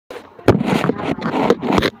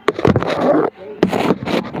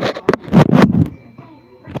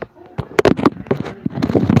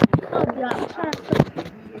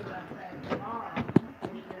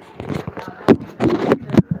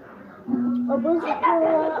what's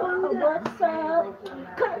good? What's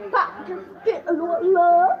up? Couldn't pop, just get a little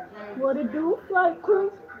love. What it do? Flight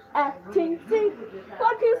crew, acting sick.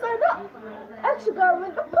 What you say no? Extra girl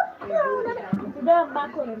in the put down in it. Today I'm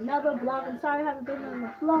back with another vlog. I'm sorry I haven't been on the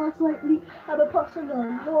vlogs lately. I've been posting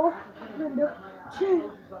on more than the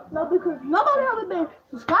chin. No, because nobody ever been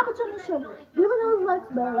subscribing to the show. Giving those likes,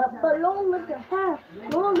 but long live the hair.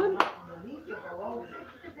 Long live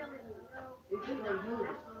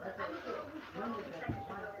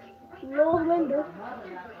Lord Linda.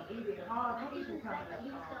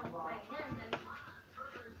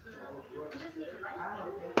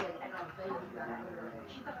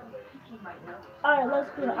 Alright, let's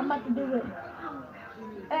do it. I'm about to do it.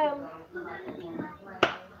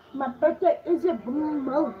 My birthday is in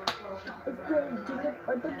month. It's the June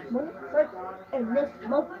or the 21st. And this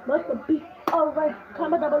month must be alright.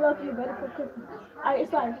 Comment down below if you're ready for Christmas. Alright,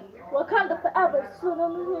 it's like Wakanda forever.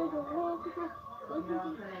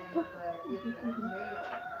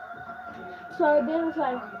 So then it's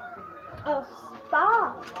like, oh,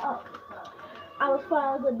 stop. I was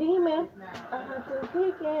fighting the demon. I had to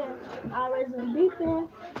weekend. I was in beeping.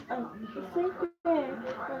 Sinking.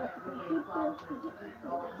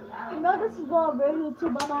 You know this is going really to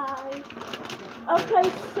my mind. Okay,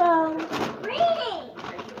 so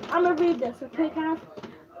I'm gonna read this. Okay, guys.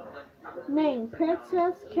 Name: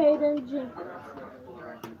 Princess Kaden Jenkins.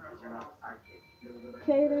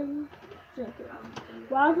 Kaden Jenkins.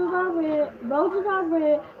 Roses are red, violets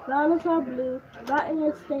are blue, rotten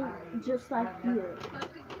instinct just like you.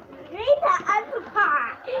 Read the other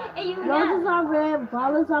part. Roses are red,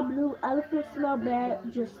 violets are blue, elephants smell bad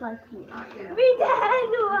just like you. Read the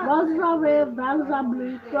other one. Roses are red, violets are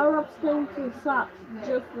blue, throw up stains in socks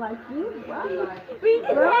just like you. Read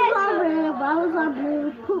the Roses are red, violets are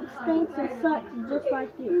blue, poop stinks and sucks just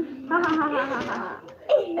like you. Ha ha ha ha ha ha.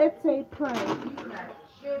 It's a prank.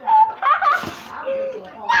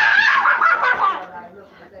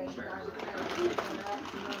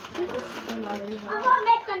 I'm gonna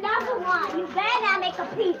make another one. You better not make a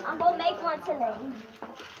piece. I'm gonna make one today.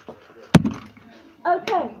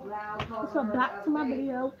 Okay, so back to my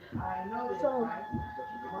video. So,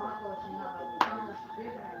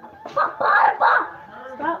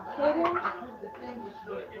 stop kidding.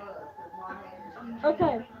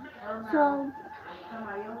 Okay, so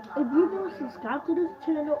if you don't subscribe to this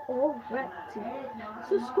channel already,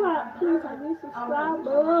 subscribe, please. I need subscribers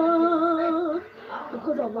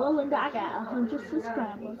because on Linda I got 100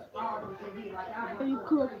 subscribers, and you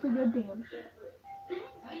click for your damn.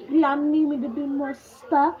 Y'all need me to do more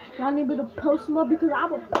stuff. Y'all need me to post more because I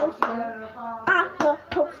will post more. I will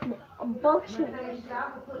post more. I'm bullshit.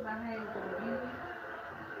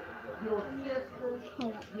 Your sisters,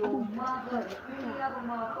 your mother, any other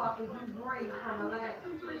motherfuckers you bring from the land.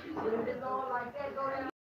 If it's all like that, go down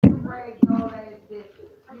and brag all that shit.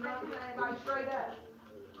 You know what I'm saying? Like straight up.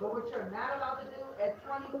 But what you're not allowed to do at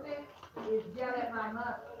 26 is yell at my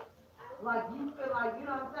mother. Like you feel like, you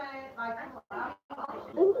know what I'm saying? Like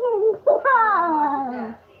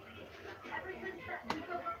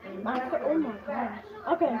Oh my gosh.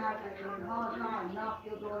 Okay.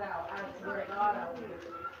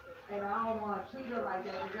 And I don't want to treat her like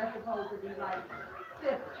that. That's supposed to be like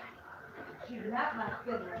sister. She's not my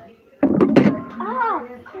sister.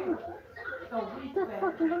 So we That's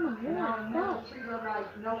fucking in my and I head. don't want to treat her like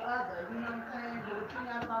no other. You know what I'm saying? But what you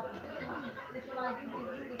not about to do, it's like you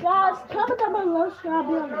Guys, comment down below should I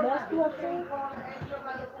be on the basketball team?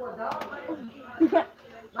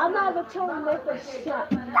 I'm not even trying to make a shot.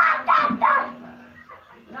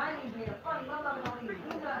 I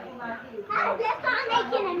just started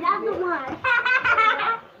making another one.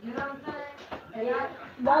 You know what I'm saying?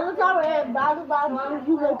 Bottles are red, bottles,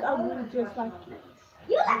 you look ugly just like you.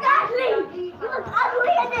 You look ugly. You look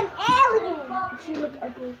uglier than aliens. She look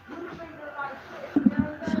ugly.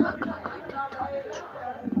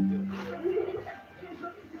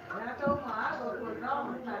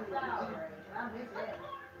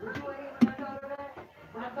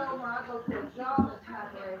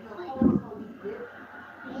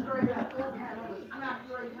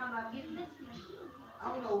 I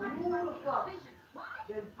don't know who the fuck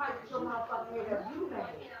just piped your motherfucking head up. You mad.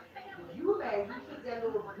 You mad. You took that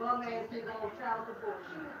little bum ass nigga on child support.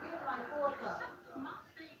 She was getting like 4 something.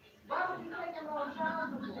 Why would you take him on child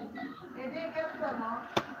support? And then guess what, Mom?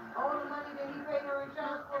 All the money that he paid her in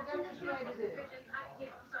child support, guess what she had to do?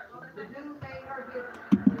 The dude made her give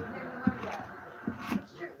him the money back.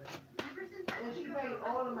 And she paid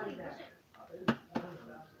all the money back.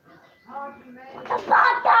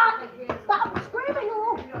 Stop screaming,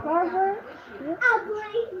 little pervert.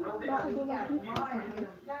 Ugly. Not ugly like you.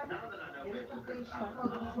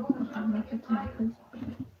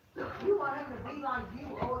 You want him to be like you,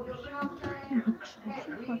 all your children? Can't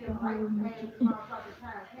read and write and pay his motherfucking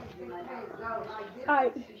time. Can't go like this.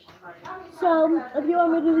 Alright, so if you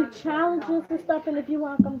want me to do challenges and stuff, and if you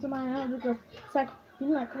want to come to my house, because it's like you're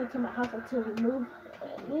not coming to my house until we move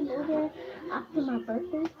in after my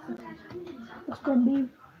birthday. It's gonna be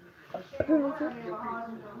perfect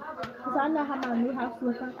because I know how my new house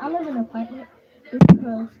looks like. I live in an apartment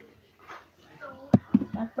because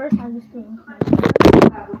at first I used to.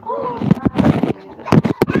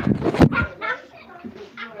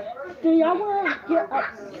 Do y'all want to get up?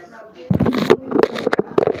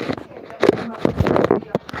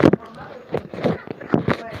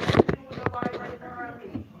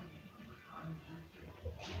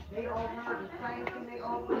 They offer the same thing they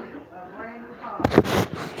offer a brand new car.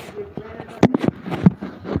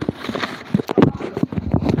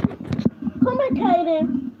 Come here, Kaden.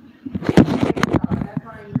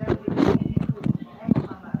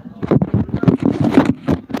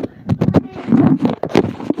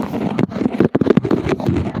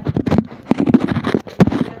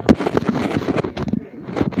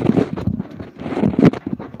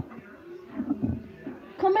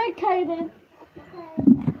 Come here, Kaden.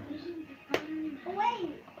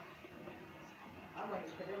 Wait.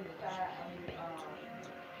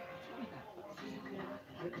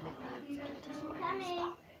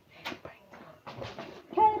 Coming.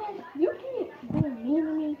 Kaden, you keep being mean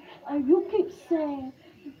to me, and you keep saying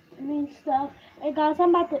mean stuff. Hey guys, I'm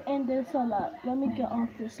about to end this, so let me get off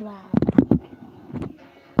this live.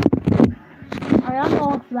 Alright, I'm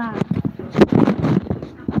off live.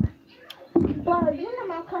 But you know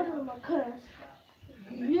my cousin because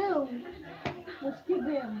you was keep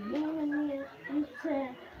being mean to me. You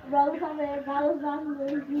said rose on red, rose on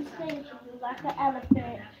blue. You sing like an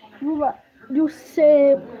elephant. You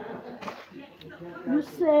said you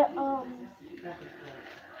said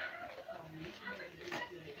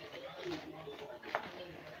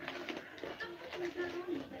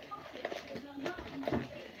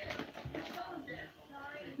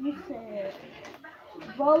you said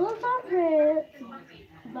rollers are red,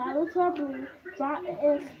 violets are blue, rotten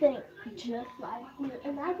instinct, just like you.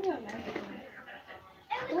 And I didn't like it.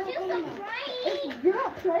 It was just a prank. You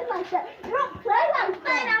don't play like that. You don't play like Fine,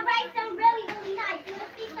 that. I'll write some really, really nice. You want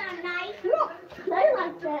to see something nice? You don't play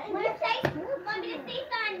like that. Want to say, want me to see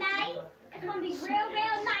something nice? It's going to be real,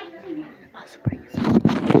 real nice to you.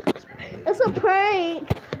 It's a prank.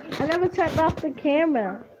 I never turned off the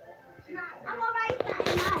camera. I'm going to write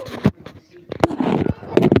something nice.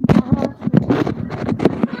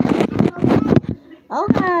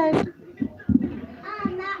 Okay.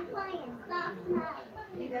 I'm not playing. Stop now.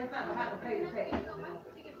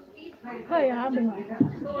 Hey, I'll be right back.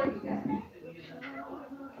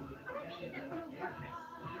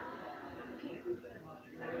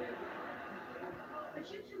 But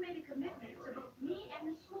you two made a commitment to both me and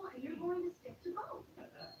the school, and you're going to stick to both.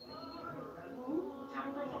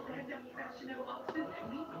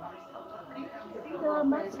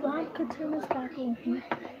 My slime container is back on here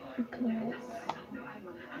because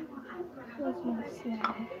here's my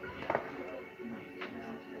slime.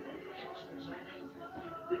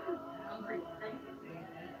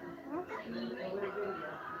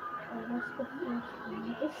 Oh, what's the first one?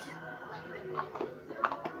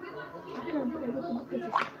 I can't play with them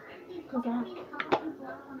because I.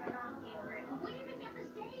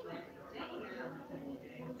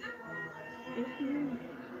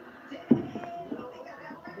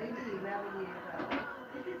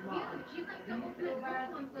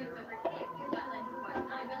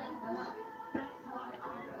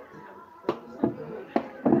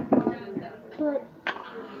 But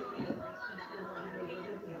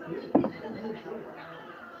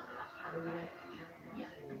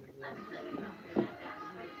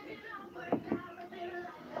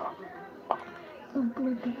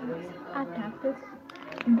I got this.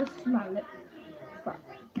 And this is my lip balm.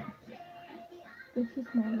 This is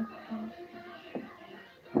my lip balm.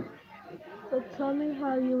 So tell me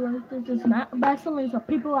how you like this. It's not Vaseline. So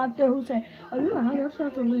people out there who say, "Oh, you know how you're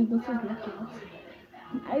supposed to leave. This is ridiculous."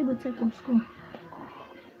 I even take them to school.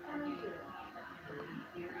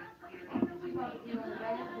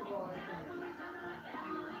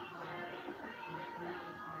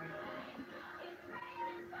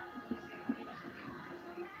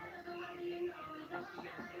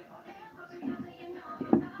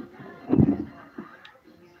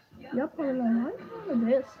 Y'all probably like, why you in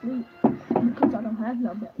bed sleep? Because I don't have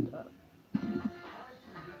no bed.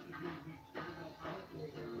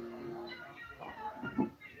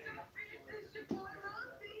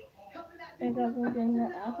 I got to get the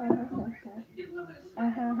alcohol.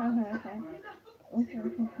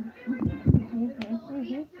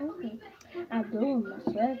 I do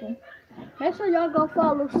my swagger. Make sure y'all go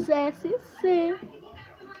follow Sassy C,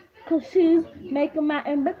 cause she's making my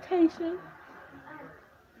invitation.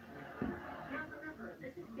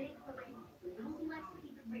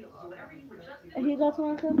 And he go to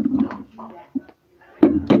my school.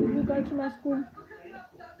 You go to my school.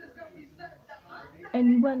 And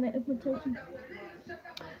you want the invitation.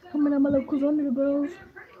 Coming up my little cause only the girls.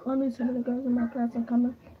 Only some of the girls in my class are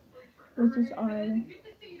coming. Which is already.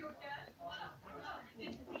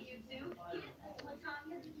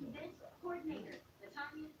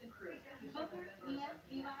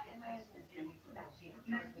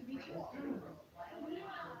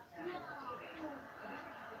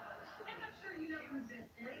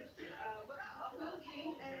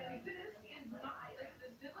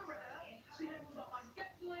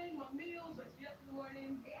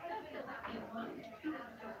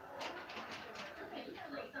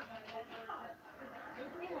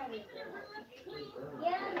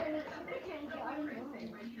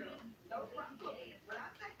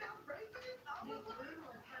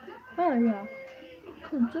 Oh yeah.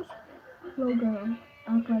 Just slow down.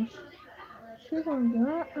 Act like she's gonna do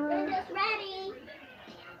it. We're just ready.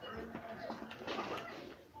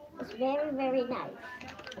 It's very, very nice.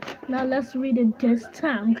 Now let's read it this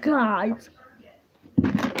time, guys.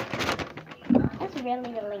 That's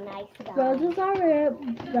really, really nice, guys. Roses are red,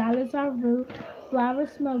 violets are blue, flowers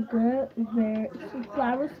smell good,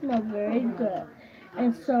 flowers smell very good.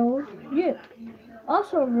 And so, you.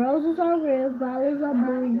 Also, roses are red, violets are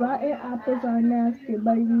blue, rotten apples are nasty,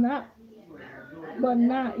 but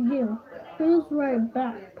not you. Please write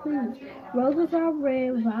back, please. Roses are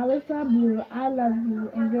red, violets are blue, I love you,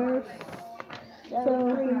 and you're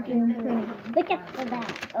so freaking pretty. Look at the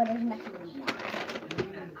back. Oh, there's nothing.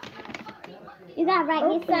 You gotta write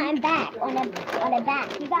me something back on the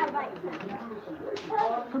back. You gotta write something.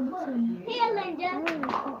 Here, Linda.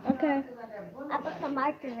 Okay. I put some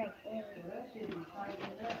marker right there.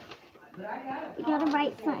 You gotta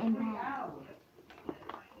write something back.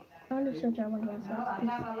 I understand y'all like myself.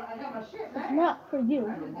 It's not for you,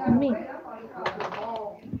 for me.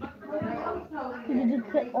 You just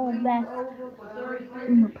put on that.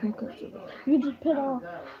 You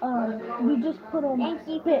just put on. Thank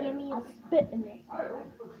you for spit. giving me a Spit in it.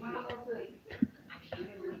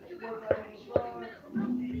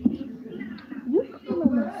 You put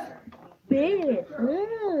on a spit.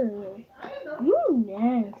 Ew. You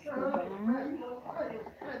nasty, man.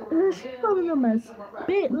 She's putting on my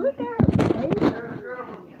spit. Look at her face.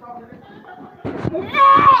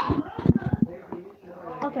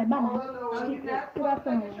 Okay, bye.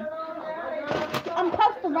 I'm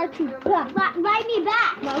supposed to write you back. Write me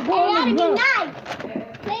back. Now It go on gotta the be book. nice.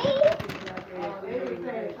 Please.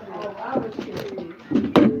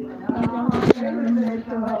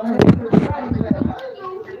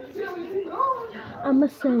 I'ma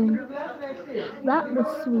say that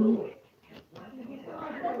was sweet.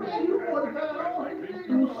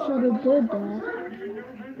 You should have did that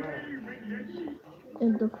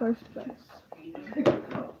in the first place. Turn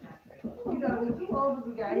it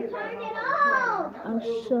off. I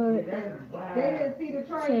should They didn't see the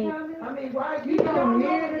train say coming. I mean, why you don't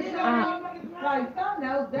hear the train? Like something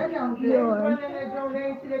else, they don't do. Your They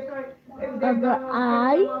ain't see that train. other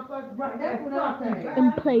eye That's what I'm saying.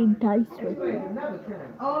 and play dice with it.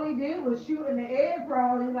 All he did was shoot in the air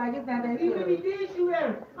probably, like it's not that serious. Even if he did shoot at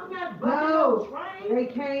him, I'm not bucking No, no train. they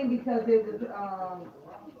came because it was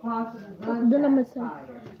possible gunshot Then I'ma say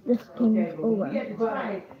fire. this game Okay, is but we over. at the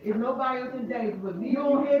train. If nobody else in danger but me, You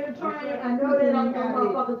don't hear the train? I know that on your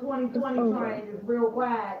motherfucker 2020 It's over. train is real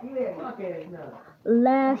wide. You hear me? fuck ass no.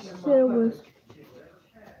 Last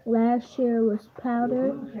year was powder.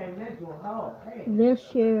 You came that joint hard. Hey, This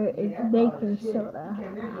year is baking you soda.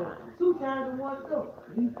 came that joint 2 times in one go.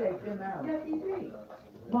 He take them out. Yes, he did.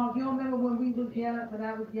 Mark, you remember when we was young, when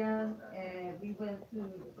I was young, and we went to,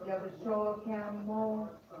 there was Charles County Mall,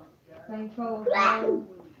 St. Charles Mall,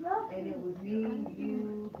 and it was me,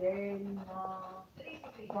 you, Daddy, Mom,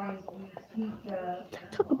 Frankie, Keisha,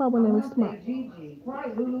 Talk about when I was smart. Gigi,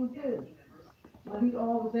 right, Lulu too. We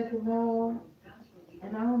all was at the mall,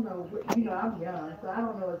 and I don't know, you know, I'm young, so I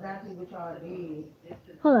don't know exactly what y'all did,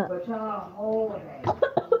 Hold up. but y'all all had.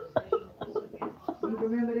 You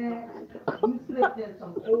remember that? You slipped in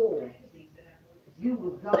some oil. You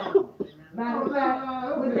was gone. Matter of fact,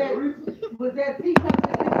 was that pea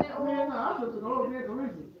coming in Man, oil? no, I listened to old man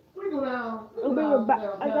Carissa. We go down. I'll bring it back.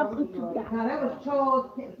 I got pictures back. Now that was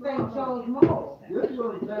St. Charles Mall. This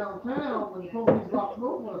was downtown when the police locked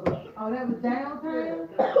both of us up. Oh, that was downtown?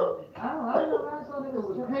 Oh, I don't know. I thought it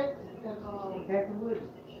was Captain Willie.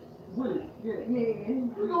 Willie, yeah. Yeah.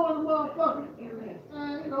 We go in the motherfucker.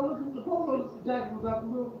 And, you know, look at the polo jacket was out the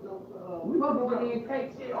room. We go in there and take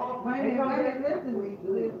shit off. Man,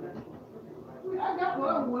 listen. I got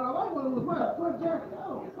one. I want was my jacket.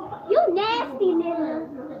 You nasty, nigga.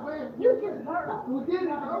 You just burnt. We did it.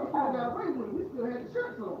 I still got away with it. We still had the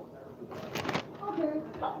shirts on. Okay.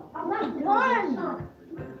 I'm not done.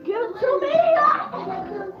 Give it to me.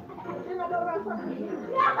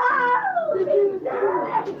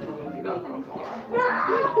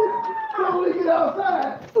 So we get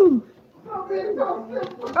outside.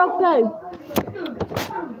 Okay.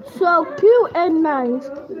 So cute and nice,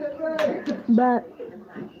 but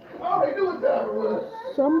All they do is tell me was.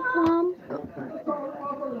 sometimes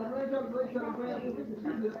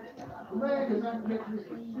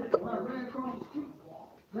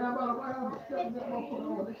Now, by the way, I'm stepping that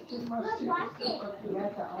motherfucker on. They stick my shit.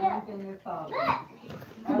 That's the only thing that's problem.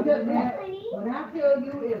 Other than that, when I tell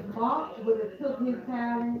you if Mark would have took his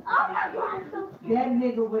talent, that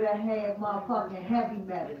nigga would have had motherfucking heavy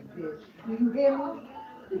metal, bitch. You hear me?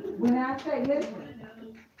 When I say, listen,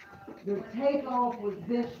 the takeoff was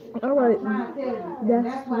vicious. all right, I'm trying to tell you. And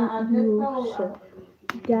that's why I what just you told should.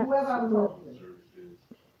 whoever I That's was what. talking to.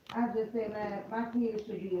 I just said, man, my kids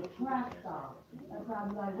should be a track star. That's why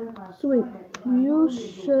I'm like, where's my Sweet, son at? My you son is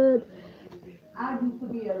should. I used to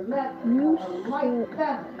be a left, You a right should.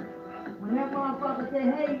 seven. When that motherfucker said,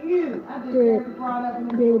 hey you, I just Did- got brought up in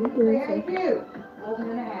the did- middle. He did said, hey you, over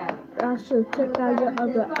in the alley. I should check out your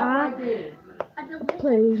other eye. I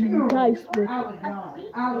Play dice with. was gone.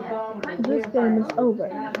 I was gone. with This the game is real over.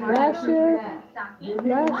 fight. Last year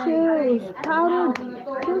was powder.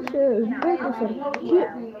 This year is Dickinson.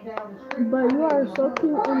 Cute, but you are so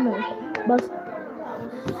cute and nice. But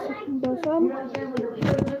some. Here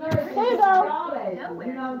you go.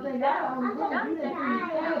 You know what I'm saying? That only you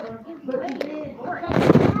didn't but you did.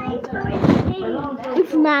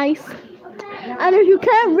 It's nice. And if you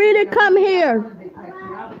can't read it, come here.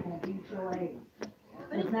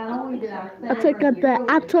 I took out that.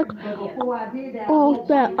 I took off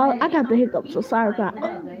that. I got the hiccups, so sorry about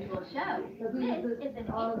that.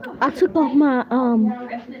 I took off my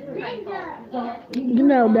you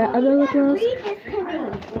know, that other girls,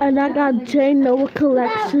 and I got Jane Noah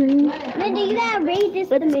collection. Linda, you gotta read this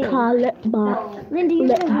to It's me. called Lip Balm. Linda, you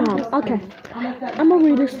Lip gotta Balm. read this. Okay, I'm gonna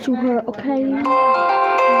read this to her. Okay.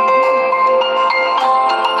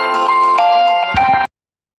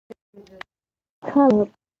 Color.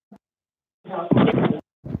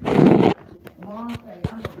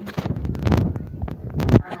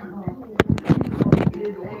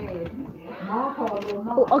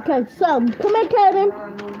 Okay, so come here, Kaden.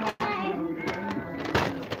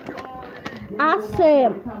 I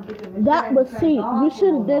said that was C. You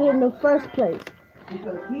should have did it in the first place.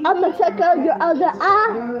 I'm gonna check out your other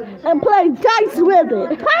eye and play dice with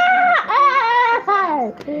it.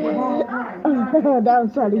 That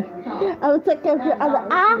was funny. I'm gonna check out your other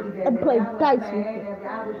eye and play dice with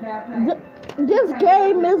it. This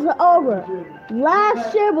game is over.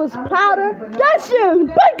 Last year was powder. This year is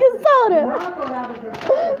baking soda.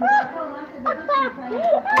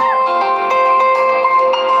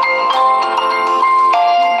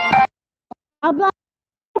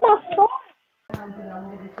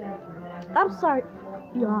 I'm sorry.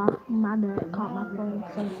 Yeah, my dad caught my phone.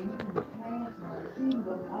 So.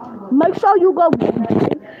 Make sure you go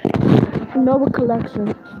Nova Collection.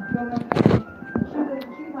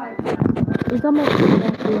 It's almost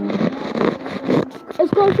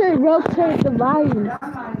it's going to say rotate the volume.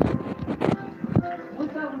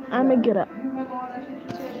 I'm going to get up.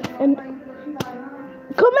 And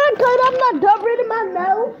come on, kid, I'm not done reading my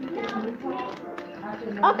notes.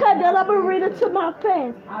 Okay, then I'm going to read it to my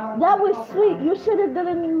fans. That was sweet. You should have done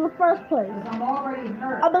it in the first place.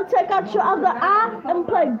 I'm going to take out your other eye and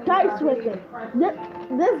play dice with it.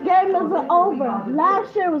 This game isn't over.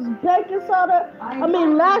 Last year was baking soda.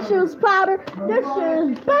 Last year was powder. This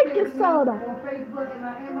year is baking soda.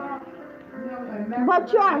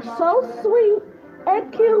 But you are so sweet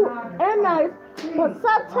and cute and nice. But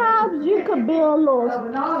sometimes you could be a little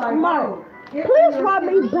smart. Please write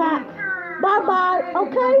me back. Bye-bye,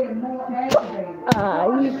 okay?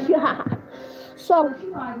 Yeah. So,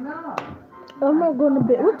 I'm not going to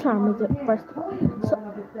bed. What time is it, first of all? So,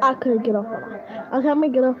 I couldn't get off a lot. Okay, I'm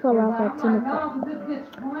going to get off a lot at 10 o'clock.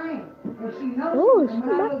 Oh,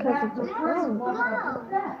 my cousin just crying.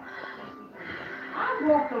 I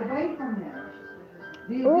walked away from them.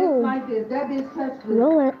 Did Ooh. this like this. That bitch touched the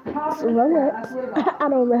Rolex. top of the Rolex. I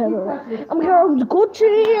don't have a Rolex. I'm here with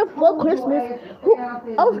Gucci for Christmas. Who?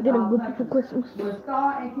 I was getting Gucci for Christmas. When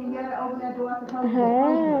Star and Kenyatta opened that door, I supposed to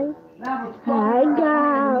Hey. That was Hi,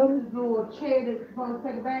 guys. little chair that's supposed to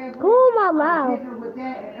take a bath. Who am I Hit loud? her with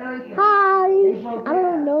that and everything. Hi. I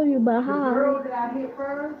don't know you, but The hi. girl that I hit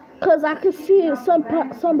first. Cause I could see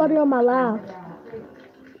somebody on my live.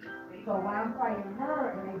 So when I'm fighting her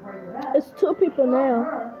and they break it up, It's 2 people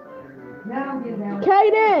now. now I'm getting down.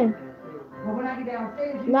 Kaden. But when I get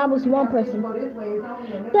downstairs, That was one person. go this way. It's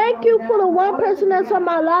only a Thank you for the 1 person that's on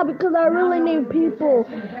my live because I really need people.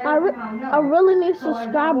 I really need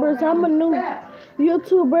subscribers. I'm a new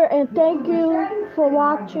YouTuber and thank you for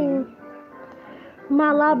watching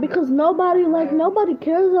my live because nobody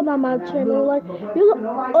cares about my channel. Like you're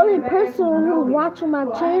the only person who's watching my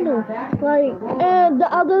channel. Like and the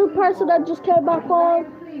other person that just came back on.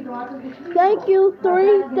 Thank you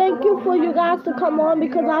 3. Thank you for you guys to come on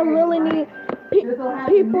because I really need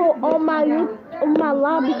people on my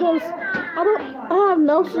live because I have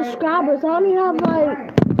no subscribers. I only have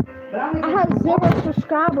I have 0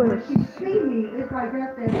 subscribers.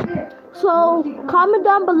 So comment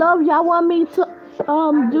down below if y'all want me to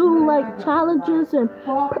do like challenges and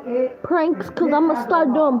pranks because I'm gonna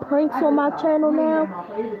start doing pranks on my channel now.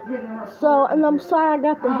 So and I'm sorry I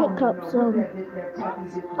got the hiccup, so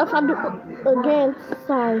if I do again,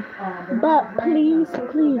 sorry. But please,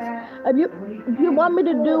 if you want me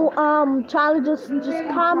to do challenges, just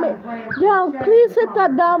comment. Yo, please hit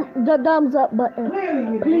the thumbs up button.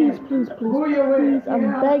 Please,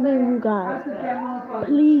 I'm begging you guys.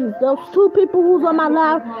 Please, those 2 people who's on my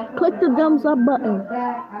live, click the thumbs up button.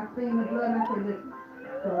 I seen the blood and I said, listen,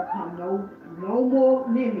 no more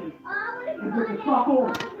nimmies. And put the fuck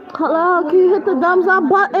on. Hello, can you hit the thumbs up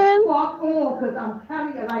button? Fuck on, because I'm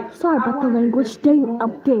telling you, like, Sorry about the language. Stay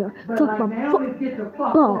up there. Talk about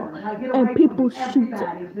football and people shoot.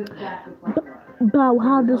 About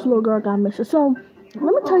how this little girl got missing. So,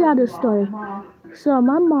 let me tell y'all this story. So,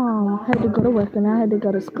 my mom had to go to work and I had to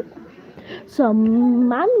go to school. So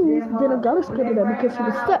my niece didn't go to school today because she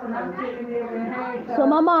was sick. So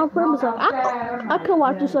my mom friend was like, I can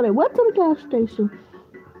watch this. So they went to the gas station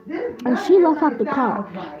and she left out the car.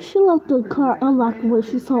 She left the car unlocked where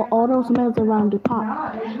she saw all those men around the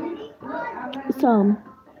car. So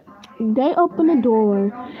they opened the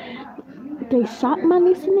door. They shot my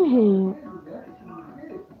niece in the head.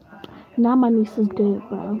 Now my niece is dead,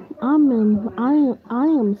 bro. I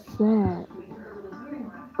am sad.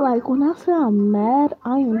 Like, when I say I'm mad,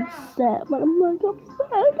 I am sad. But I'm like, I'm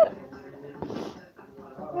sad.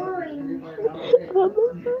 I'm so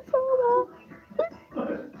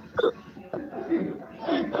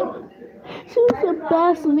She was the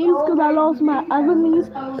best niece because I lost my other niece.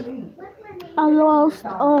 I lost,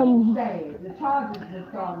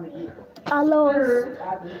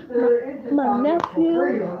 my nephew.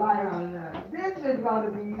 This is going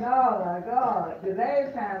to be, oh my God, the last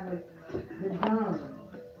time was done.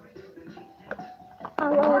 I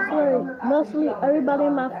lost like mostly everybody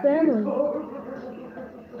in my family.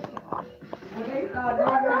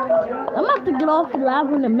 I'm about to get off the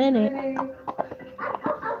live in a minute.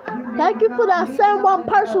 Thank you for that same 1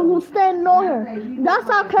 person who's standing on her. That's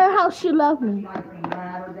okay how she loved me.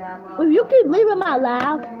 If you keep leaving my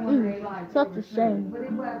live, such a shame.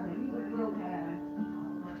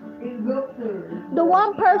 The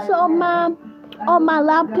 1 person on my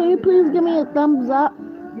live, can you please give me a thumbs up?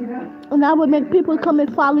 And I would make people come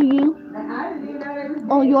and follow you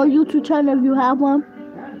on your YouTube channel if you have one.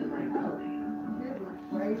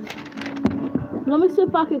 Let me see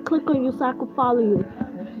if I can click on you so I can follow you.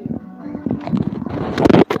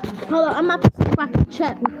 Hold on, I'm about to see if I can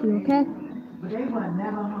chat with you, okay? They were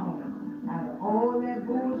never home. Out of all that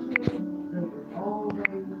bullshit, they was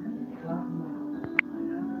always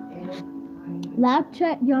Live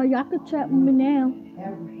chat, y'all. Y'all can chat with me now.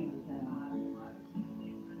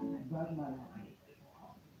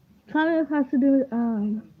 Kind of has to do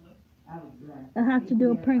I have to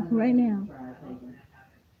do a prank right now.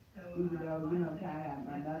 Even though, you know, I have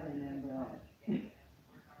another number.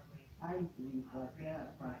 I used to be fucked up.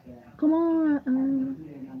 Come on.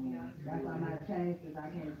 That's why I changed because I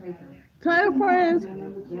can't take them. Tell your friends.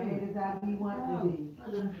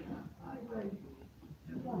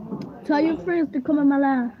 Tell your friends to come in my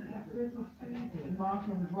live. Mark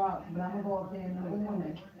and drop, but I'm gonna go up there in the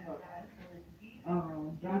morning.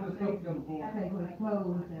 Take his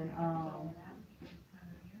clothes and I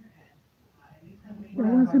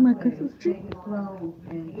want to see my Christmas tree. take his clothes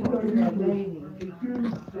and put it in the baby.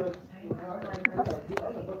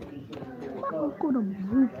 I'm gonna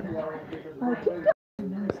move.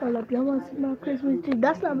 So like, y'all want to see my Christmas tree?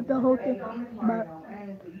 That's not the whole thing, but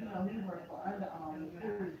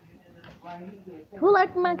who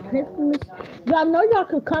like my Christmas? Y'all know y'all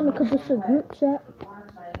could comment because it's a group chat.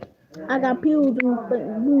 I got pews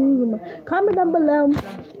and comment down below.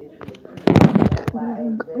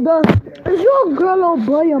 Is you a girl or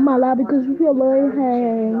boy on my live? Because if you're a boy,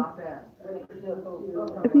 hey.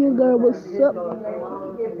 If you're a girl, what's up?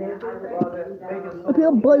 If you're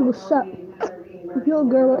a boy, what's up? If you're a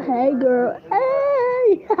girl, hey girl,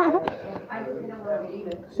 hey.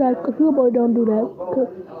 So if you're a boy, don't do that. 'Cause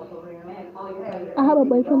I have a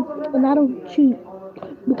boyfriend and I don't cheat.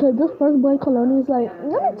 Because this first boy, Colony, is like,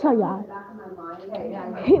 let me tell y'all.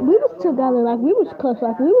 We was together, like we was close,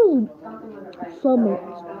 like we was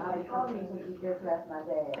soulmates.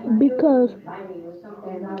 Because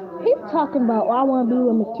he's talking about, oh, I want to be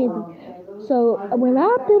with Mackenzie. So when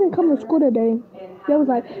I didn't come to school today, they was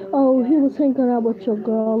like, oh, he was hanging out with your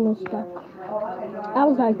girl and stuff. I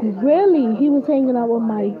was like, really? He was hanging out with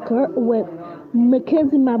my girl, with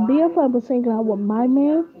Mackenzie, my BFF was hanging out with my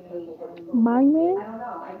man? My man?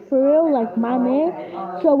 For real, like my man?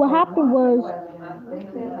 So what happened was,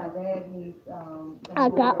 I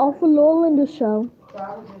got off of Lowell in the show.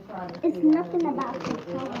 It's nothing about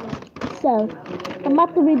the So, I'm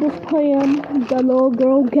about to read this poem the little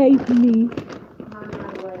girl gave me.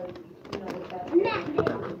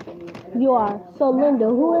 You are. So, Linda,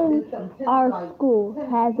 who in our school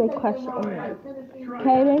has a crush on me?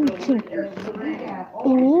 Kaden T.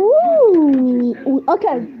 Ooh.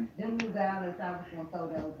 Okay.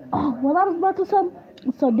 Oh, what I was about to say.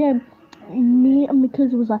 So then, me and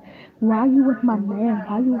Mackenzie was like, why you with my man?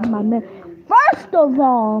 Why you with my man? First of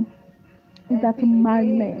all, that's my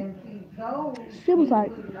man. She was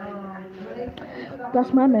like,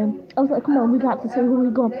 that's my man. I was like, come on, we got to say who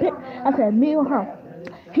we gonna pick. I said, me or her.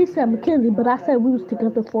 He said Mackenzie, but I said we was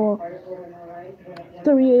together for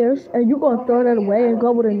 3 years, and you gonna throw that away and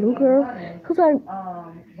go with a new girl? He was like,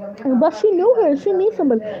 but she knew her, she needs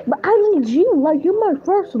somebody. But I need you, like you're my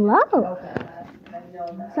first love.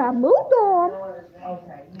 So I moved on.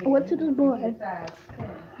 I went to this boy.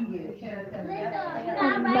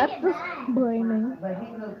 I met this boy named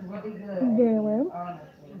Darren.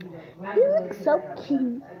 He looks so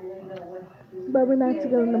cute. But we're not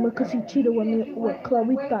together no more because he cheated with me with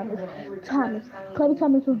Chloe Thomas. Chloe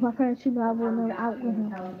Thomas was my friend. She knew I wasn't out with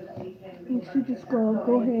him. And she just gonna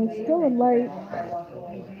go ahead and steal a light.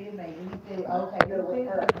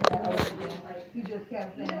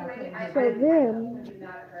 So then,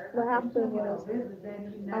 what happened was,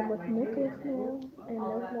 I'm with Nicholas now, and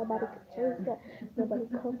there's nobody could change that. Nobody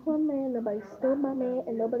come for my man, nobody steal my man,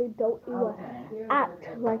 and nobody don't even act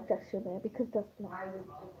like that's your man, because that's not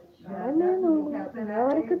my man only.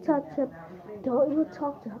 Nobody could touch him. Don't even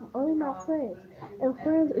talk to him. Only my friends. And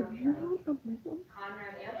friends, if you want a man,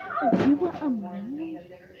 if you want a man,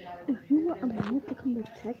 if you want a man to come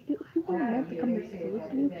protect you, if you want a man to come and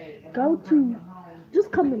save you,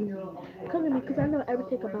 just come to me. Come to me, because I know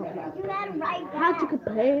everything about you. How'd you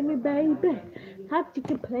complain me, baby? How'd you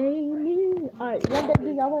complain me? Alright, one day,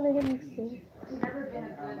 do y'all want to hear me sing?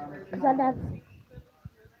 Because I got...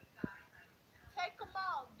 Take them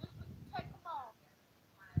off. Just take them off.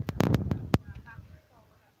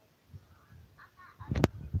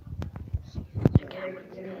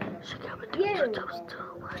 She got with the toast too.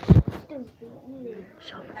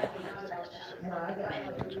 Show me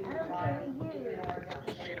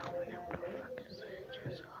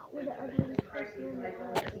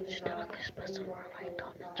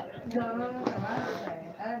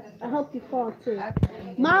I hope you fall too.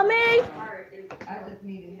 Mommy!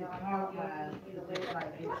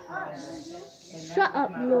 Shut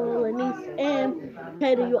up, little niece and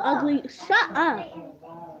Katie, you ugly. Shut up.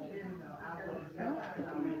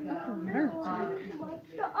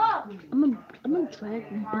 I'm gonna drag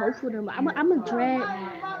both of them. I'm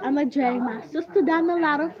gonna drag my sister down the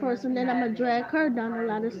ladder first, and then I'm gonna drag her down the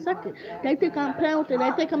ladder second. They think I'm playing with it.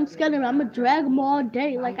 They think I'm scared of them. I'm gonna drag them all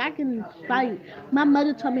day. Like I can fight. My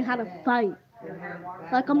mother taught me how to fight.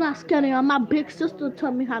 Like I'm not scared of them. My big sister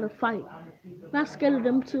taught me how to fight. I'm not scared of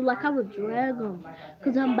them too. Like I would drag them,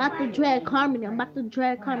 cause I'm about to drag Harmony.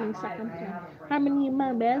 Second time. Harmony,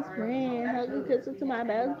 my best friend. Hug and kiss it to my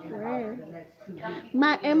best friend.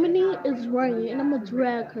 My Emily is Rain, and I'm gonna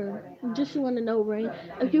drag her. Just you wanna know, Rain.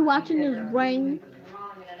 If you're watching this, Rain,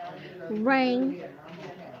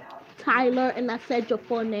 Tyler, and I said your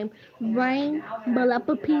full name, Rain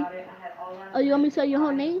Balapapi. Oh, you want me to say your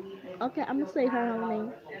whole name? Okay, I'm gonna say her whole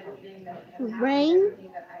name. Rain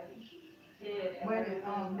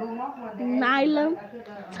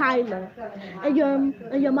Nyla, Tyler. And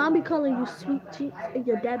your mom be calling you sweet cheeks, and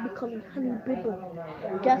your dad be calling you honey boo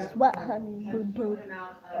boo. Guess what, honey boo boo?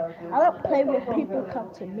 I don't play with people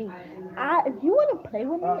come to me. If you wanna play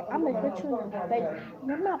with me, I'ma hit you in the face.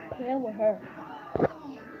 And I'm not playing with her.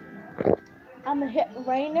 I'ma hit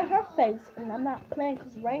Rain in her face, and I'm not playing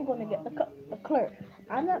because Rain gonna get the clerk.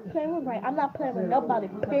 I'm not playing with Rain. I'm not playing with nobody.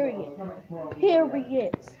 Period.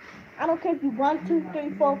 Period. I don't care if you 1, 2,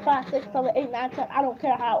 3, 4, 5, 6, 7, 8, 9, 10. I don't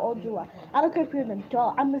care how old you are. I don't care if you're an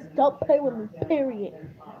adult. I just don't play with me. Period.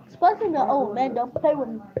 Especially the old man. Don't play with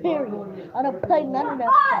me. Period. I don't play none of that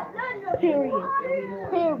stuff. Period.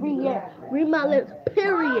 Period. Read my lips.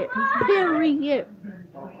 Period. Period.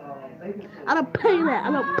 I don't play that.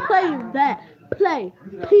 I don't play that. Play.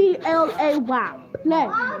 Play. Play.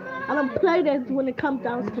 I don't play that when it comes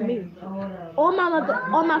down to me. All my mother,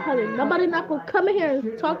 all my family. Nobody not gonna come in here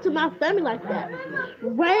and talk to my family like that.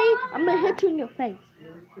 Ray, I'm gonna hit you in your face.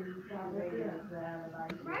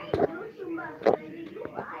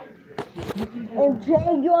 And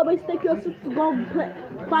Jay, you always think your sister's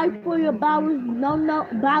gonna fight for your battles. No,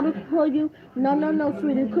 battles for you. No,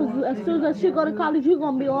 sweetie. Because as soon as she go to college, you're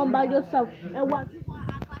gonna be all by yourself. And what?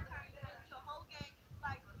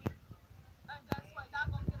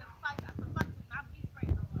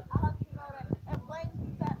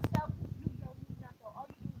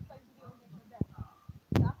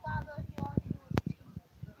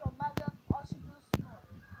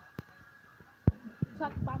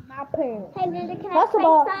 Talk about my parents. Hey, Linda, can First I of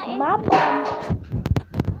all, say something? my mom.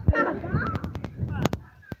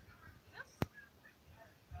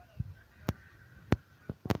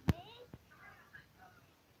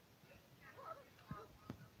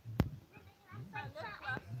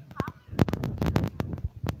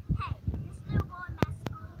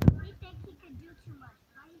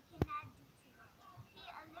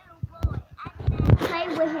 Play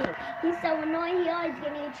with him. He's so annoying, he always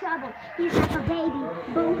get me in trouble. He's like a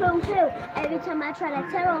baby. Boo hoo hoo. Every time I try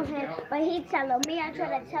to tell on him, but he tell on me, I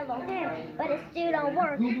try to tell on him, but it still don't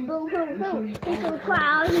work. Boo hoo hoo. He can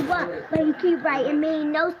cry all he wants, but he keep writing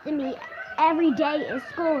mean notes to me every day in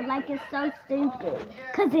school like it's so stupid.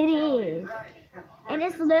 Cause it is. And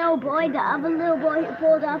this little boy, the other little boy who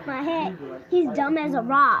pulled off my head, he's dumb as a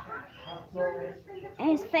rock. And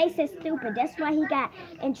his face is stupid. That's why he got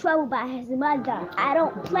in trouble by his mother. I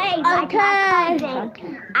don't play like my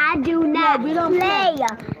cousin. I do not play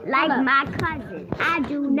like my cousin. I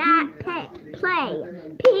do not play.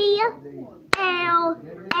 P-L-A-Y.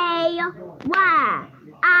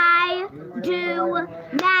 I do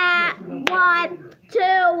not want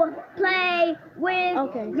to play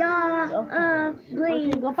with your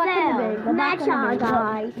ugly self. Not y'all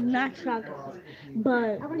guys. Not y'all guys.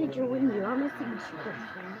 But I want to join you. I'm going to sing you.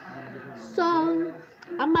 so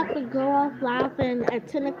I'm about to go off laughing at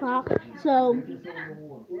 10 o'clock. So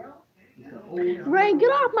Rain, get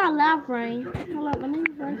off my lap, Rain. Hold on, let me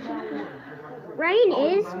write something. Rain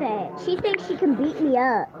is fat. She thinks she can beat me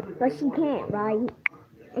up, but she can't, right?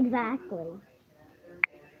 Exactly.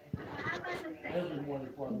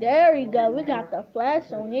 There you go. We got the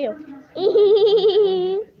flash on here.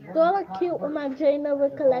 Do I look cute with my J Nova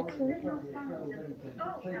collection?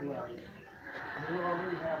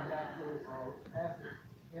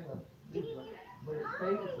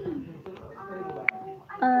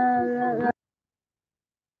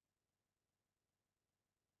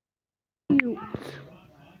 Cute.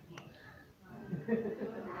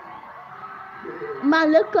 My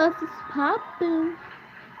lip gloss is popping.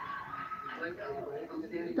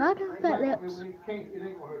 Do I have fat lips?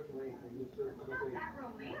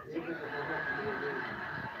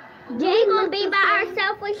 Jay gonna be by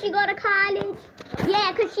herself when she go to college?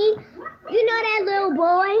 Yeah, cause she, you know that little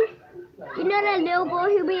boy? You know that little boy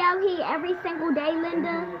who be out here every single day,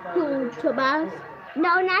 Linda? Who, Tobias?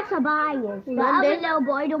 No, not Tobias. The other little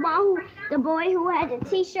boy, the boy who had the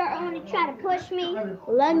t-shirt on and tried to push me.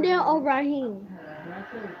 London or Raheem?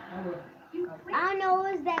 I don't know,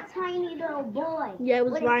 it was that tiny little boy. Yeah, it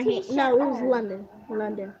was with a Raheem. t-shirt No, it was on. London.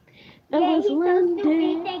 It Yeah, was he's so stupid,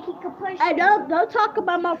 he London. think he could push Hey, me. don't talk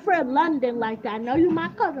about my friend London like that. I know you my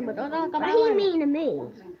cousin, but don't talk about But he London. mean to me.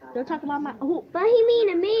 Don't talk about my who. But he mean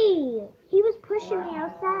to me. He was pushing me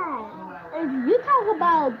outside. If you talk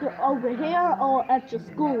about over here or at your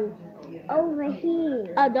school, Over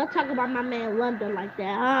here. don't talk about my man London like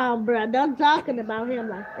that. Bro, don't talking about him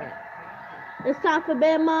like that. It's time for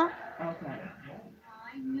bed, Ma. Okay.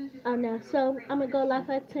 Oh no, so I'm gonna go live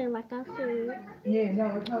at 10, like I said. Yeah, no,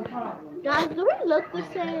 it's no problem. Guys, do we look the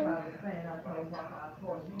same?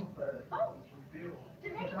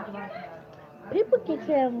 People keep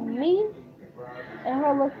saying me and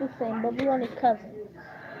her look the same, but we only cousins.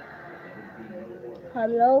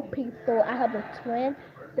 Hello, people. I have a twin.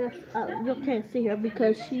 That's you can't see her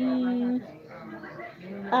because she's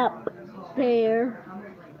up there.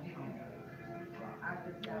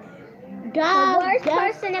 The Guys, worst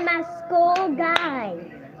person in my school, guys.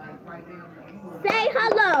 Say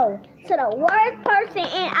hello to the worst person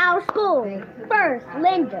in our school. First,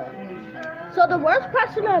 Linda. So the worst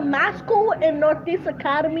person in my school in Northeast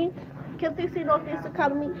Academy, KFC Northeast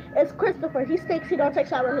Academy, is Christopher. He stinks. He don't take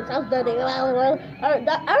shower. His house dirty.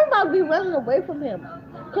 Everybody be running away from him.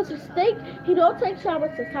 Cause he stinks. He don't take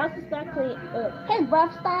showers. His house is not clean. His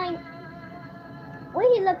breath stink. What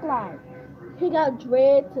he look like? He got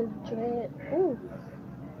dreads and dread. Ooh.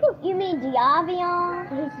 You mean Diavion?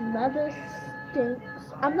 His mother stinks.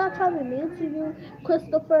 I'm not trying to be mean to you,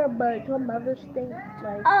 Christopher, but your mother stinks.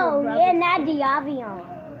 Like, Oh, your yeah, brother not Diavion.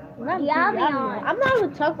 Not Diavion. Diavion. I'm not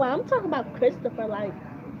even talking about. I'm talking about Christopher, like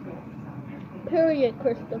period,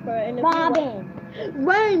 Christopher. And if Robin.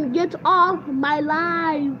 Rain, get off my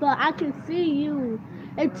live. I can see you.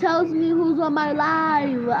 It tells me who's on my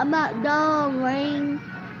live. I'm not dumb, Rain.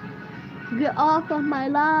 Get off of my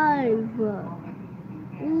live.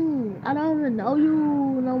 I don't even know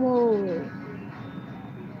you no more.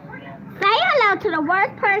 Say hello to the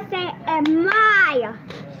worst person in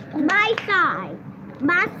my side,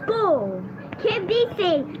 my school, Kid DC,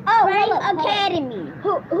 Spring Academy.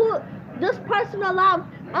 Who? This person alive.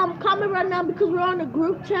 Comment right now because we're on the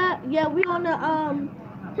group chat. Yeah, we on the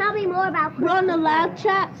Tell me more about we're on the live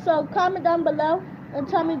chat. So comment down below and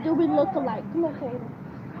tell me, do we look alike? Come on, Kaden.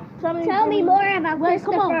 Tell me more about Wait,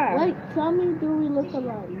 come Christopher. on. Wait, tell me, do we look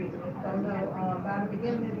alike?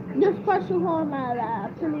 This person who on my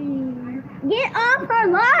live, please. Get off her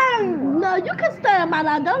line. No, you can stay on my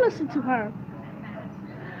live. Don't listen to her.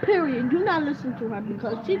 Period. Do not listen to her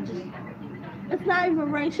because she just. It's not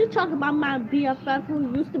even Rain. She's talking about my BFF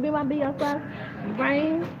who used to be my BFF,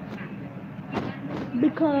 Rain.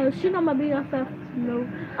 Because she not my BFF. No.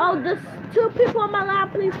 Oh, there's 2 people on my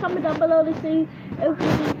live. Please comment down below to see if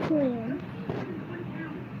we can.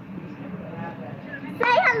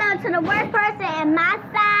 Say hello to the worst person in my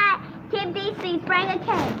side, Kid DC, Spring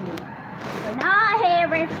Academy. Bernard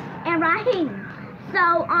Harris and Raheem.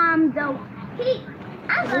 So, I'm gonna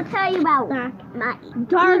tell you about my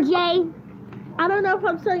Dark. DJ. I don't know if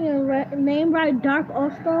I'm saying your name right. Dark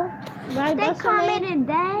All-Star. Right? They That's her name? commented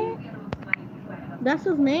that. That's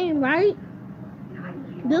his name, right?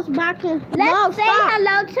 This back and Let's say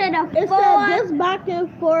hello to the It four. said this back and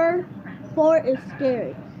forth is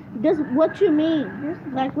scary. This what you mean?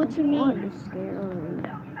 Like what you mean?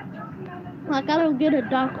 Like I don't get a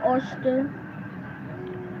Dark Oyster.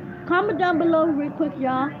 Comment down below real quick,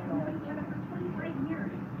 y'all.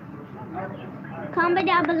 Comment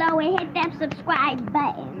down below and hit that subscribe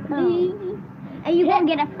button, please. And you're gonna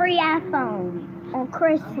get a free iPhone on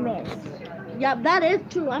Christmas. Yep, that is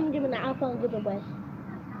true. I'm giving the iPhone giveaway.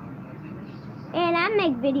 And I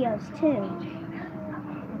make videos too.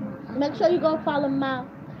 Make sure you go follow my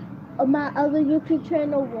other YouTube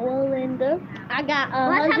channel, Rolinda. I got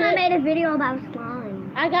One time I 100. made a video about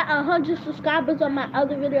slime. I got 100 subscribers on my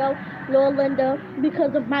other video, Rolinda,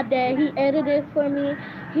 because of my dad. He edited for me.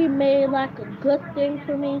 He made like a good thing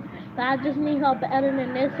for me. But I just need help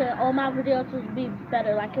editing this, and all my videos would be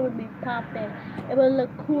better. Like it would be popping. It would look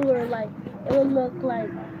cooler. Like it would look like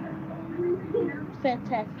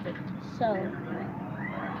fantastic. So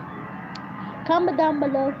comment down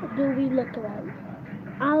below. Do we look alike?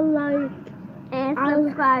 I like And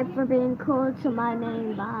subscribe for being cool to my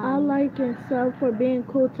name. Bye. I like and sub for being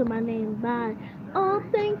cool to my name. Bye. Oh,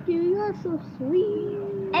 thank you. You're so sweet.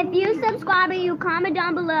 If you subscribe and you comment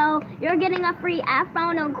down below, you're getting a free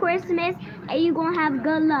iPhone on Christmas and you're going to have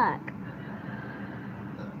good luck.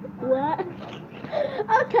 What?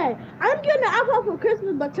 Okay, I'm getting an iPhone for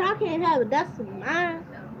Christmas, but y'all can't have it. That's mine.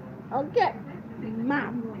 Okay,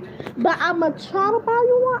 mine. But I'ma try to buy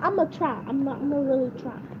you one. I'ma try. I'm gonna really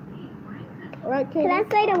try. All right, Katie? Can I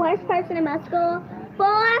say the worst person in my school?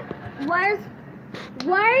 4 worst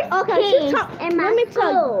Okay, kids in my let me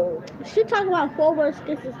tell school. you. She talking about 4 worst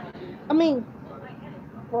kids. I mean,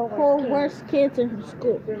 4 worst kids in her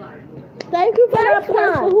school. Thank you for that First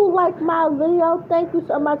person one. who liked my video. Thank you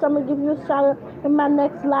so much. I'm gonna give you a shout out in my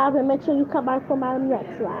next live, and make sure you come back for my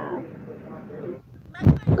next live.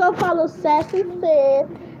 Go follow Sassy Sid.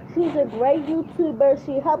 She's a great YouTuber.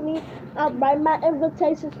 She helped me write my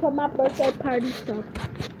invitations for my birthday party stuff.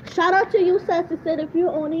 Shout out to you, Sassy Sid, if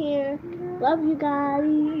you're on here. Love you guys.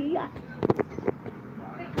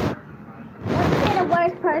 Let's say the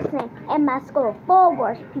worst person in my school. 4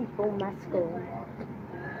 worst people in my school.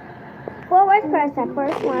 Well, what's first? The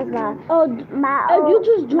first one's Oh, my if you old,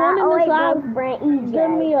 just joined my in this old live, girlfriend EJ. give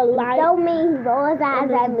me a like. So mean, he rolled his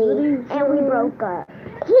eyes at me, and we broke up.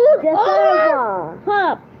 Whoever, The third one.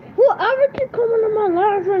 Pop, whoever keep coming to my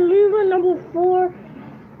live and leaving number 4,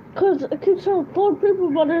 because it keeps showing 4 people,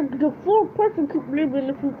 but the 4th person keep leaving.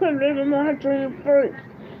 If you keep leaving, I have to leave first.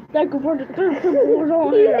 Thank you for the 3 people who was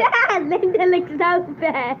on here. Yeah, Linda looks so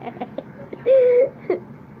bad.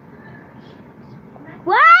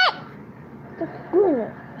 What?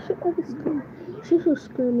 Good. She's so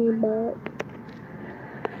skinny, but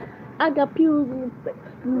I got pews in the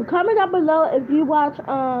face. Comment down below if you watch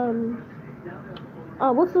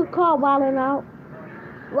what's it called, Wild 'N Out?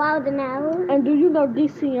 Wild 'N Out. And do you know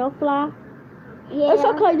DC Young Fly? Yeah. It's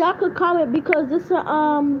okay, y'all could comment because it's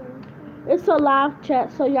a live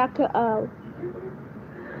chat, so y'all could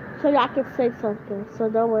say something. So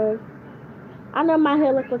don't worry. I know my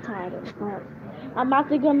hair look retarded, but I'm about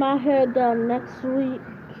to get my hair done next week.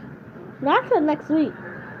 Not for next week.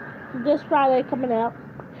 This Friday coming up.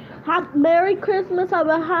 Merry Christmas. Have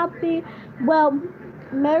a happy,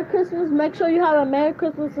 Merry Christmas. Make sure you have a Merry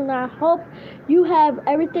Christmas, and I hope you have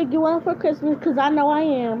everything you want for Christmas, because I know I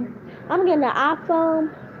am. I'm getting an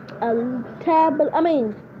iPhone, an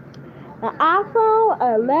iPhone,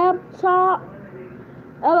 a laptop,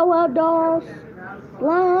 LOL dolls,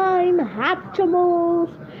 slime, Hatchimals.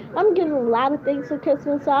 I'm getting a lot of things for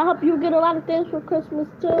Christmas, so I hope you get a lot of things for Christmas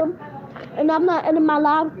too. And I'm not ending my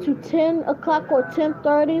live to 10 o'clock or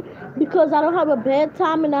 10:30 because I don't have a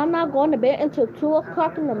bedtime, and I'm not going to bed until 2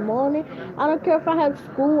 o'clock in the morning. I don't care if I have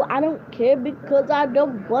school. I don't care because I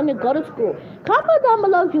don't want to go to school. Comment down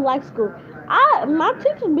below if you like school. My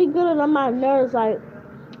teachers be getting on my nerves. Like,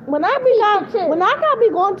 when I gotta be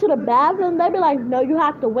going to the bathroom, they be like, no, you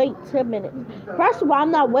have to wait 10 minutes. First of all, I'm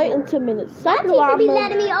not waiting 10 minutes. My Second of all, teacher be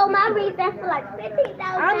letting me hold my recess for like 15,000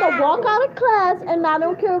 I'm gonna walk out of class, and I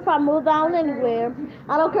don't care if I move down anywhere.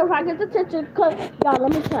 I don't care if I get the teacher. Cause y'all,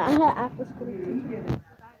 let me tell you, I had after school teacher.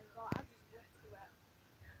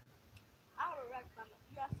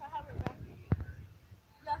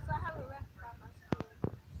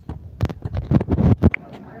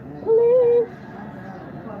 Please.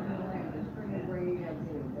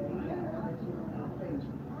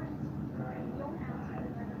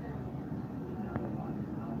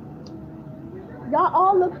 Y'all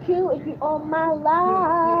all look cute if you on my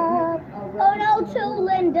live. Oh no, too,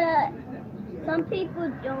 Linda. Some people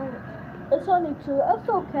don't. It's only 2. It's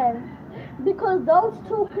okay. Because those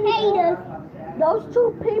 2 people, Haters.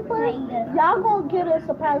 y'all gonna get a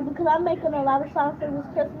surprise because I'm making a lot of songs for this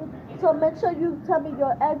Christmas. So make sure you tell me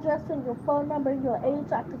your address and your phone number and your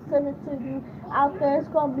age. I can send it to you out there. It's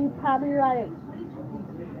gonna be probably like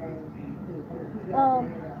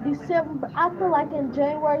December, I feel like in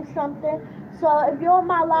January something. So if you're on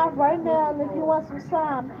my live right now and if you want some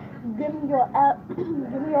slime, give me your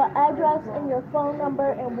address and your phone number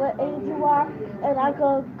and what age you are, and I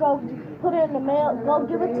go put it in the mail. Go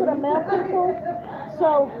give it to the mail people.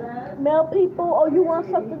 So mail people, or you want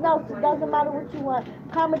something else? It doesn't matter what you want.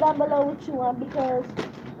 Comment down below what you want because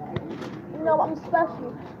you know I'm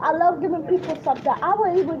special. I love giving people something. I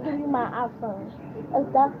would even give you my iPhone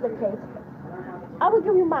if that's the case. I would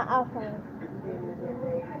give you my iPhone.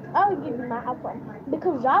 I would give you my iPhone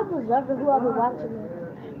because y'all deserve it. Whoever watching me.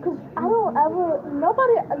 Cause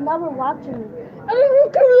nobody never watching me. I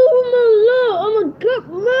don't care over my love. I'm gonna get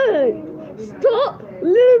mad. Stop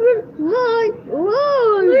living my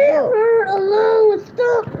life. Leave her alone.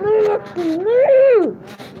 Stop living me.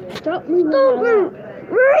 Stop living my life.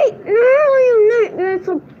 Right now you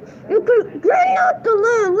can bring out the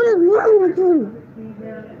love. What is wrong with you?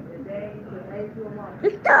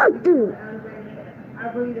 Stop it. I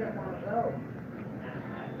really didn't want to go.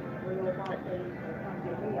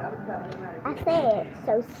 I said,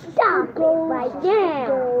 so stop it right now.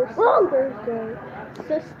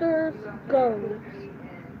 Sisters goes.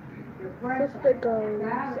 Sister goes.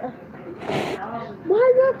 Why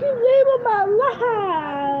y'all keep leaving my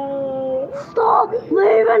life? Stop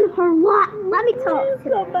leaving her life. Let me talk.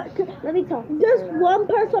 Let me talk. Just one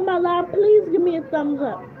person on my life, please give me a thumbs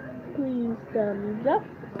up. Please thumbs up.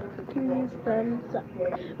 Please thumbs up.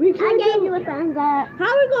 I gave you a thumbs up.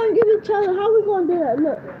 How we gonna give each other? How we gonna do that?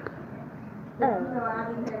 Look.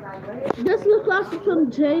 This looks like some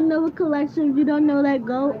J Nova collection. If you don't know that,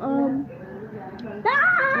 go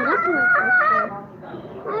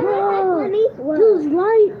this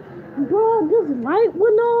light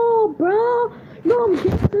went on, bro. No, I'm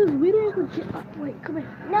getting this. We didn't even get. Wait, come here.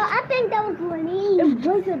 No, I think that was Lenny. It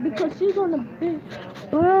wasn't because she's on the big.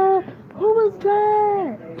 Bro, who was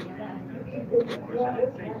that?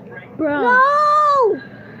 Bro. No!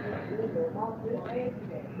 Bro,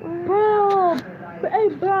 hey,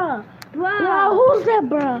 bro. Bro, who's that,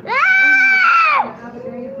 bro?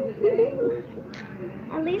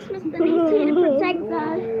 At least Mr. Beast here to protect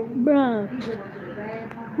us. Bro.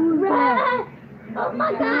 Who's that? Oh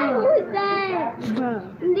my God, who is that? Bro.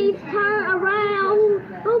 Please turn around.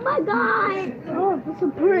 Oh my God. Oh, it's a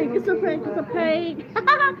prank. It's a prank. It's a prank.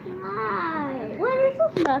 Hi. What is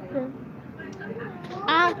this? Nothing.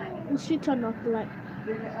 She turned off the light.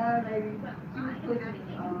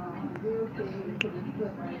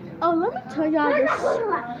 Oh, let me tell y'all this.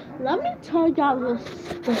 Let me tell y'all this.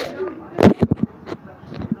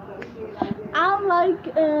 I like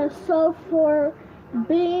so for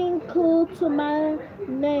being cool to my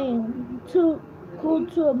name. Cool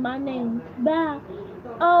to my name. Bye.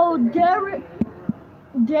 Oh, Derek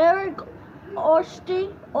Orsty.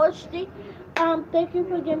 Thank you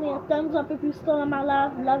for giving me a thumbs up if you're still in my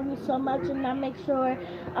life. Love you so much, and I make sure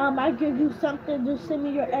I give you something. Just send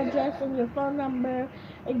me your address and your phone number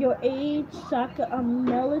and your age so I can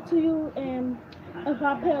mail it to you. And if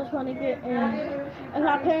our parents want to get in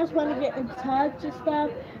touch and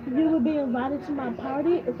stuff, you will be invited to my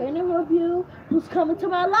party. If any of you who's coming to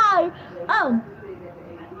my live,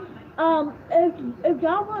 if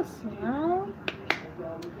y'all want slime,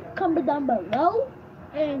 comment down below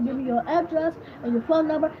and give me your address and your phone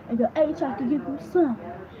number and your age. I can give you some.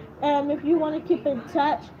 And if you want to keep in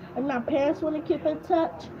touch, and my parents want to keep in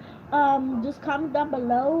touch, just comment down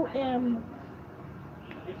below, and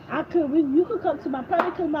you could come to my party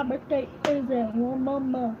because my birthday is in one more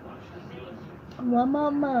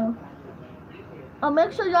month.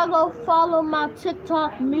 Make sure y'all go follow my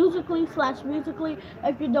TikTok, musically.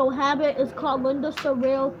 If you don't have it, it's called Linda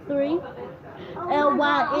Sorrell 3.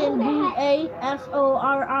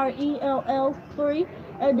 LYNDASORRELL 3.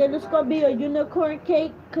 And then it's gonna be a unicorn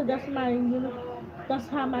cake, cause that's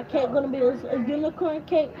how my cake gonna be. It's a unicorn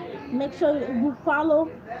cake. Make sure you follow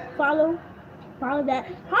that.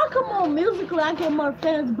 How come on Musically I get more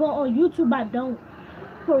fans, but on YouTube I don't?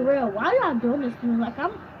 For real, why y'all doing this to me?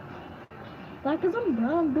 Cause I'm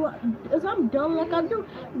dumb. Like I do.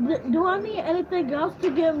 Do I need anything else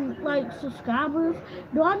to get like subscribers?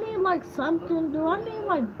 Do I need like something? Do I need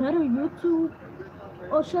like better YouTube?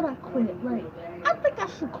 Or should I quit? Like, I think I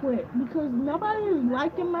should quit because nobody is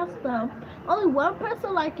liking my stuff. Only one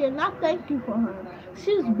person like it, and I thank you for her.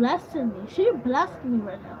 She's blessing me. She blessed me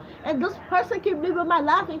right now. And this person keep leaving my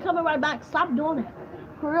life and coming right back. Stop doing it.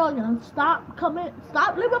 For real, y'all. Stop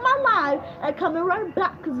leaving my life and coming right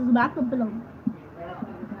back because it's about to blow.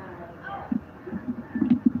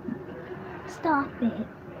 Stop it.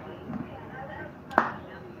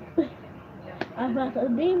 I'm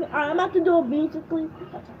about to do it Musically.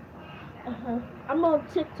 I'm on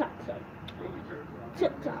TikTok.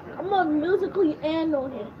 I'm on Musically and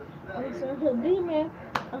on here. I'm a demon.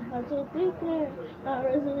 I'm a deacon.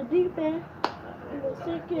 I'm a deacon. I'm a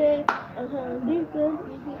sick. I'm a deacon.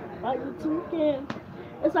 Are you talking?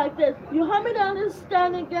 It's like this. You hop me down and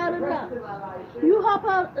stand and get it up. You hop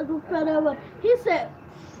out and whatever. He said,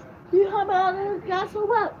 you hop out and gas or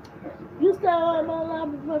what? You stand on my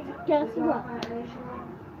line before you gas or what?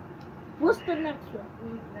 What's the next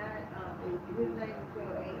one?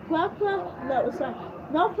 Flex? No, it's like,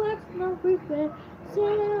 no flex, no reflex.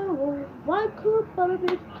 Zero, white cool Puerto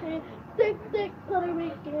Rican, thick Puerto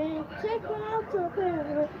Rican, take one out to the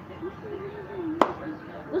parent.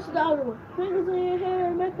 This is the other one. Fingers in your hair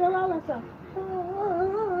and make that all that stuff.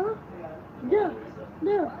 Yeah.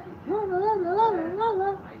 La la la la la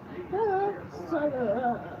la. She's like, la la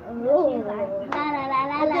la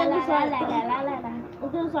la la la la.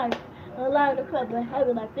 It's just like a lot of people have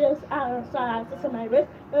it like this, outside, this on my wrist,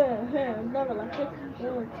 never like this,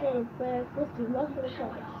 back, what's the love for the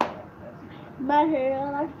color? My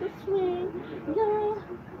hair like the swing, yeah,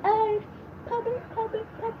 hey, pop it,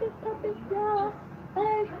 yeah,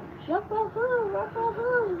 hey, rock a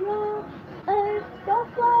hood, yeah, hey, don't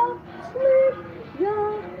fall asleep,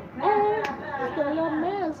 yeah, hey,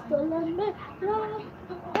 still a man, yeah,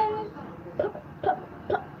 hey, pop,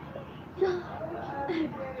 yeah, hey.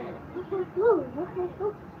 Do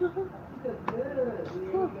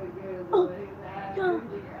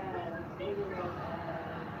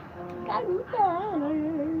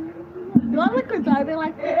I look retarded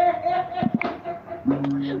like that?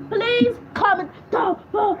 Please comment down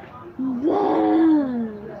below.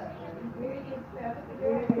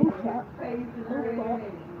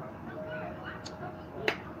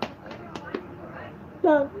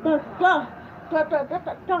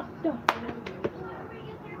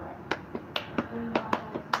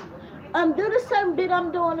 Do the same beat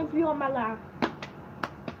I'm doing if you're on my live.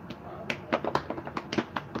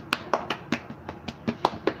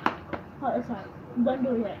 Oh, it's hot. Don't do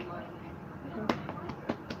it yet.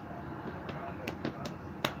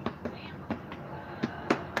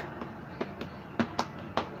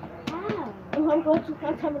 Ow. I'm going to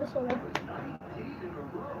tell me the story.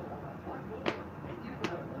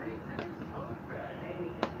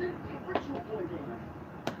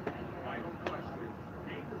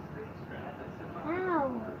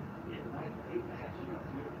 Ow.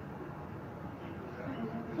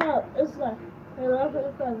 So it's like I love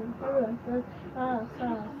it cousin.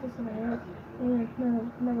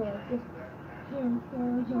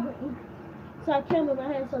 So I came with my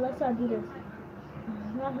hand, so let's start do this.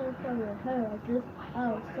 My hand covered her like this.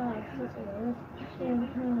 Outside, sister like this. And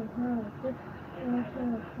her like this. And my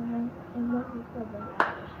hand covered.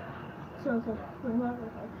 So, my hand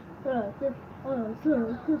like this. So,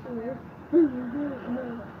 sister like this.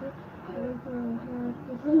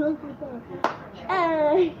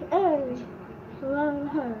 Hey, hey. Hey,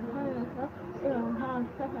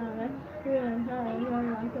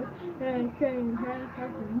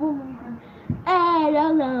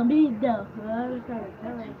 y'all gonna be dope.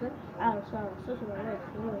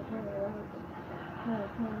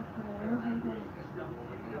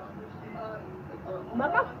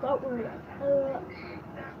 Mama, stop worrying.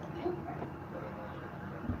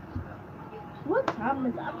 What time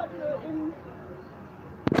is it? I'm gonna do in.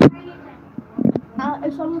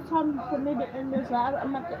 It's almost time for me to end this live.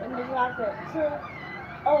 I'm at the end this live at 2.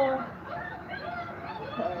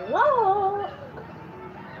 Hello?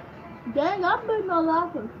 Dang, I've been on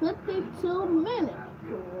live for 52 minutes.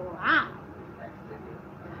 Wow.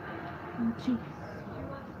 Jeez.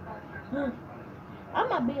 I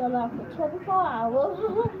might be alive for 24 hours.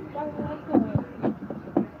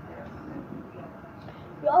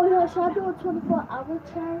 Yo, should I do a 24-hour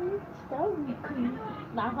challenge? That would be cool.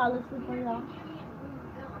 Not holler sleep on y'all.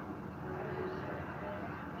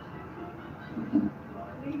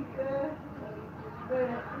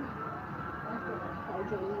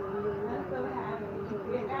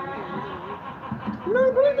 No,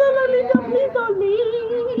 please don't leave.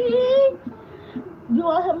 You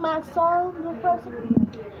want to hear my song? The first one?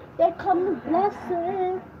 They come to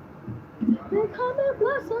blessing. They come to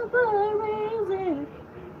blessing for a reason.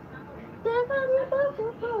 They come to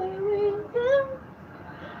blessing for a reason.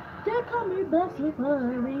 They call me blessed for a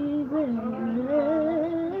reason.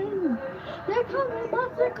 They call me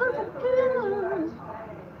blessed cause I'm good.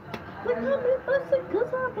 They call me blessed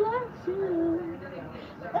cause I bless you.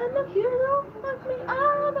 And if you don't like me, I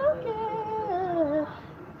don't care.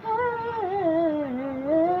 Hey,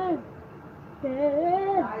 hey.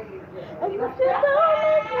 And if you don't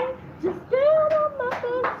like me, just get on my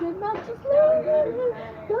face and not just leave me.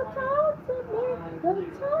 Don't talk to me, don't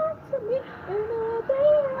talk to me, and it'll be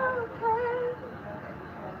okay.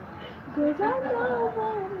 Cause I know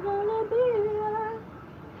I'm gonna be alright.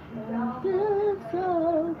 And it's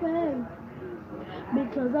okay.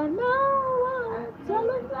 Because I know I'm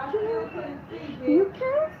telling you. You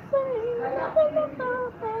can't say nothing about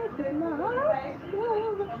me. Cause my heart's still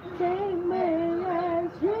the same way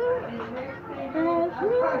as you.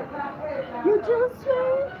 You just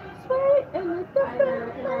sweet in a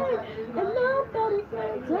different way. And nobody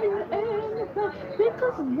can tell you anything.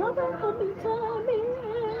 Because nobody can be telling me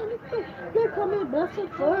anything. They call me blessed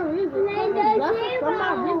for a reason. They call me blessed for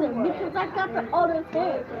my reason. Because I got the other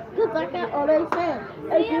hand. Because I got other hand.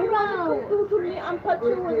 If you want to come through to me, I'm put you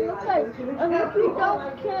in your face. And if you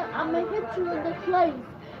don't care, I'm going to hit you in the place.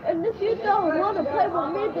 And if you don't want to play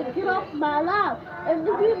with me, then get off my life. And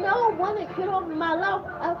if you don't want to get off my life,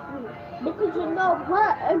 F me. Because you know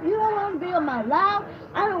what? If you don't want to be on my life,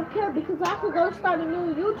 I don't care. Because I could go start a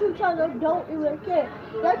new YouTube channel. Don't even care.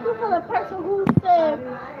 Thank you for the person who said,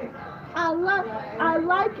 I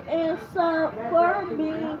like and sub for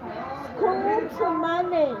being cool to my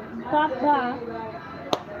name. Bye-bye.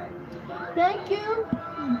 Thank you,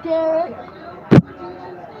 Derek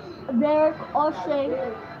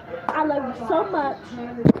O'Shea. I love you so much.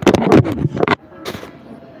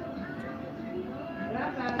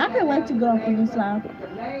 I can't wait to go for this live.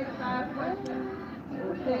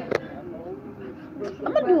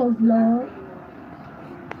 I'm gonna do a vlog.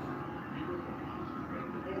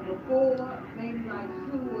 Before, maybe like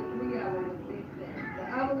 2 or 3 hours. The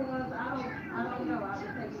other ones, I don't know. I was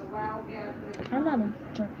taking a wild guess. I'm not a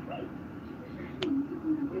jerk.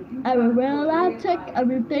 Every will I take,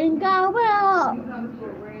 everything I will. You come to a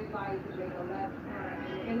red light to make a left turn,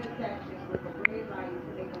 intersection with a red light to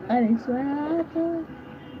make a left turn. I swear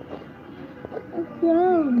I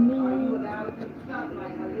feel me. Are you allowed to stop?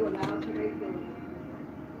 Like, are you allowed to make the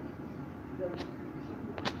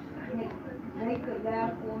make a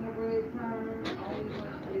left on the red turn, only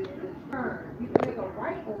when it's the turn. You can make a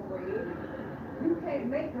right on red. You can't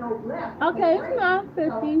make no left. Okay, on it's 9:50.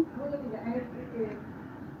 So, really, the answer is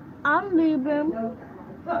I'm leaving. no.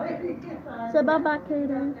 Say bye-bye, Katie.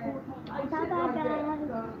 Bye-bye,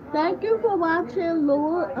 guys. Thank you for watching,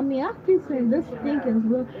 Lord. I mean, I keep saying this stinking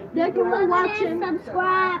Lord. Thank you for watching.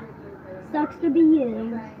 Subscribe. Sucks to be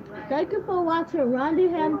you. Thank you for watching Rondy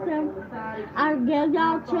Hampton. I gave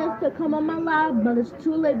y'all a chance to come on my live, but it's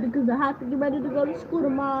too late because I have to get ready to go to school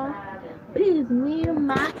tomorrow. Peace, me and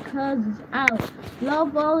my cousins out.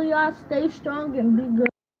 Love all of y'all. Stay strong and be good.